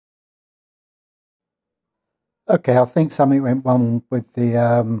Okay, I think something went wrong with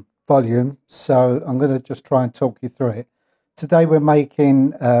the volume, so I'm going to just try and talk you through it. Today we're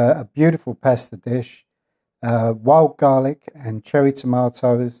making a beautiful pasta dish, wild garlic and cherry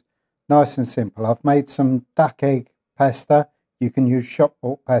tomatoes, nice and simple. I've made some duck egg pasta. You can use shop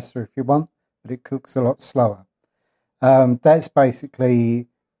bought pasta if you want, but it cooks a lot slower. That's basically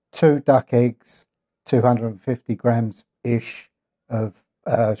two duck eggs, 250 grams ish of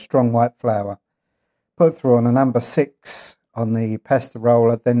strong white flour. Put through on a number 6 on the pasta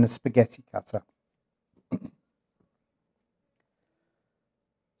roller, then the spaghetti cutter.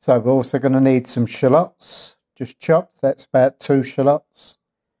 So we're also going to need some shallots, just chopped. That's about 2 shallots.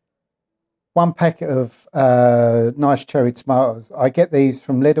 1 packet of nice cherry tomatoes. I get these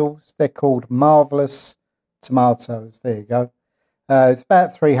from Lidl's. They're called Marvellous Tomatoes. There you go. It's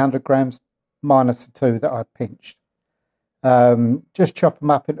about 300 grams minus the 2 that I pinched. Just chop them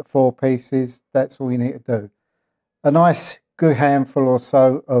up into 4 pieces. That's all you need to do. A nice good handful or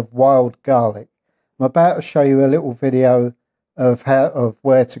so of wild garlic. I'm about to show you a little video of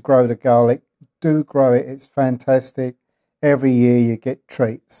where to grow the garlic. Do grow it, it's fantastic. Every year you get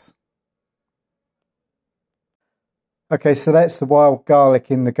treats. Okay, so that's the wild garlic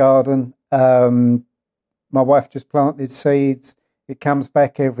in the garden. My wife just planted seeds. It comes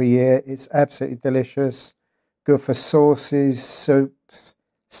back every year. It's absolutely delicious. Good for sauces, soups,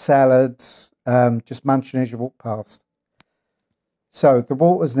 salads, just munching as you walk past. So the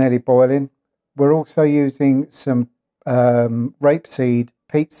water's nearly boiling. We're also using some rapeseed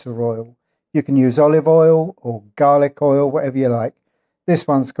pizza oil. You can use olive oil or garlic oil, whatever you like. This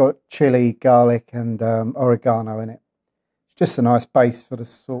one's got chili, garlic and oregano in it. It's just a nice base for the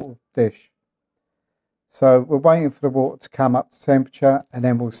sort of dish. So we're waiting for the water to come up to temperature and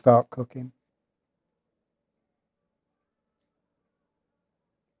then we'll start cooking.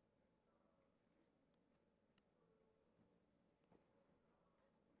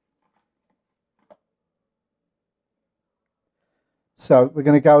 So we're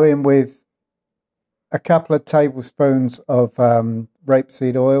going to go in with a couple of tablespoons of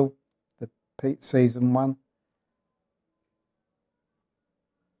rapeseed oil, the peat season one.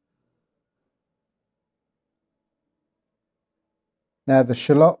 Now the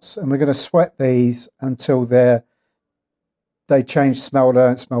shallots, and we're going to sweat these until they change smell. They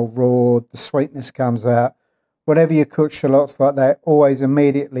don't smell raw. The sweetness comes out. Whenever you cook shallots like that, always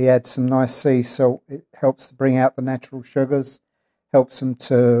immediately add some nice sea salt. It helps to bring out the natural sugars, helps them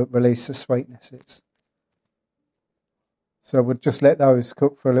to release the sweetnesses. So we'll just let those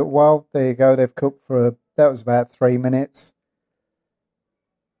cook for a little while. There you go. They've cooked for, that was about 3 minutes.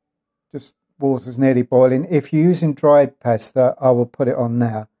 Just water's nearly boiling. If you're using dried pasta, I will put it on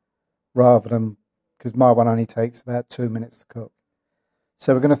now rather than, because my one only takes about 2 minutes to cook.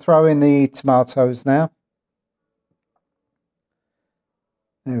 So we're going to throw in the tomatoes now.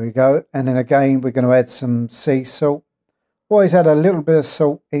 There we go. And then again, we're going to add some sea salt. Always add a little bit of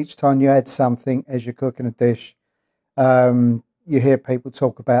salt each time you add something as you're cooking a dish. You hear people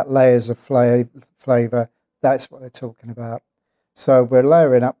talk about layers of flavour. That's what they're talking about. So we're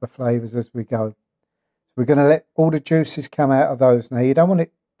layering up the flavours as we go. So we're going to let all the juices come out of those. Now, you don't want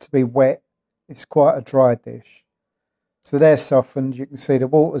it to be wet. It's quite a dry dish. So they're softened. You can see the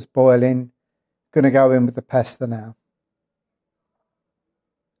water's boiling. Going to go in with the pasta now.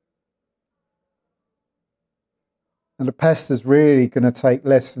 And the pasta's really going to take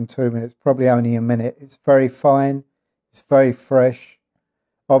less than 2 minutes, probably only a minute. It's very fine. It's very fresh.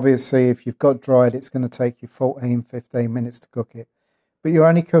 Obviously, if you've got dried, it's going to take you 14, 15 minutes to cook it. But you're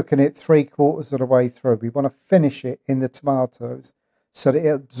only cooking it 3/4 of the way through. We want to finish it in the tomatoes so that it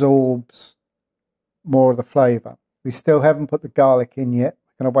absorbs more of the flavour. We still haven't put the garlic in yet.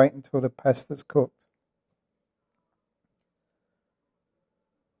 We're going to wait until the pasta's cooked.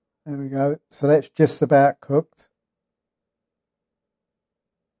 There we go. So that's just about cooked.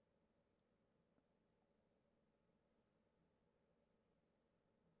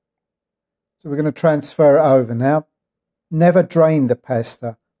 So we're going to transfer it over now. Never drain the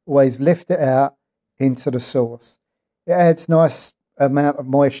pasta. Always lift it out into the sauce. It adds nice amount of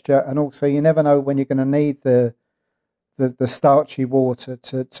moisture, and also you never know when you're going to need the starchy water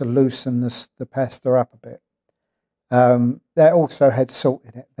to loosen the pasta up a bit. That also had salt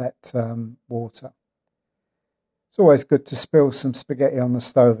in it, that water. It's always good to spill some spaghetti on the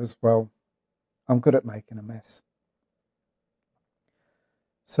stove as well. I'm good at making a mess.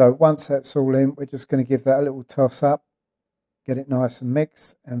 So once that's all in, we're just going to give that a little toss up, get it nice and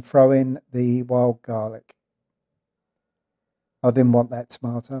mixed, and throw in the wild garlic. I didn't want that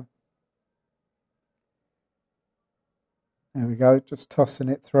tomato. There we go, just tossing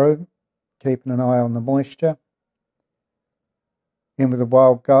it through, keeping an eye on the moisture. in with the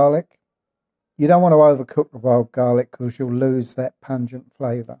wild garlic. You don't want to overcook the wild garlic because you'll lose that pungent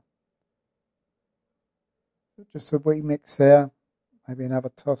flavour. Just a wee mix there, maybe another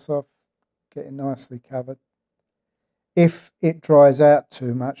toss off, getting nicely covered. If it dries out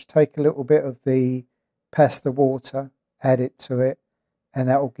too much, take a little bit of the pasta water, add it to it, and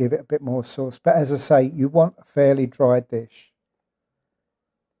that will give it a bit more sauce. But as I say, you want a fairly dry dish.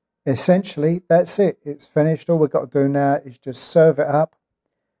 Essentially, that's it. It's finished. All we've got to do now is just serve it up,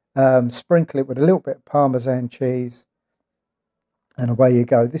 sprinkle it with a little bit of Parmesan cheese, and away you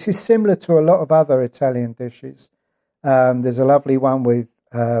go. This is similar to a lot of other Italian dishes. There's a lovely one with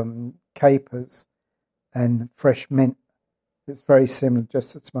capers and fresh mint. It's very similar,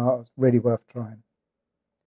 just as smart. It's really worth trying.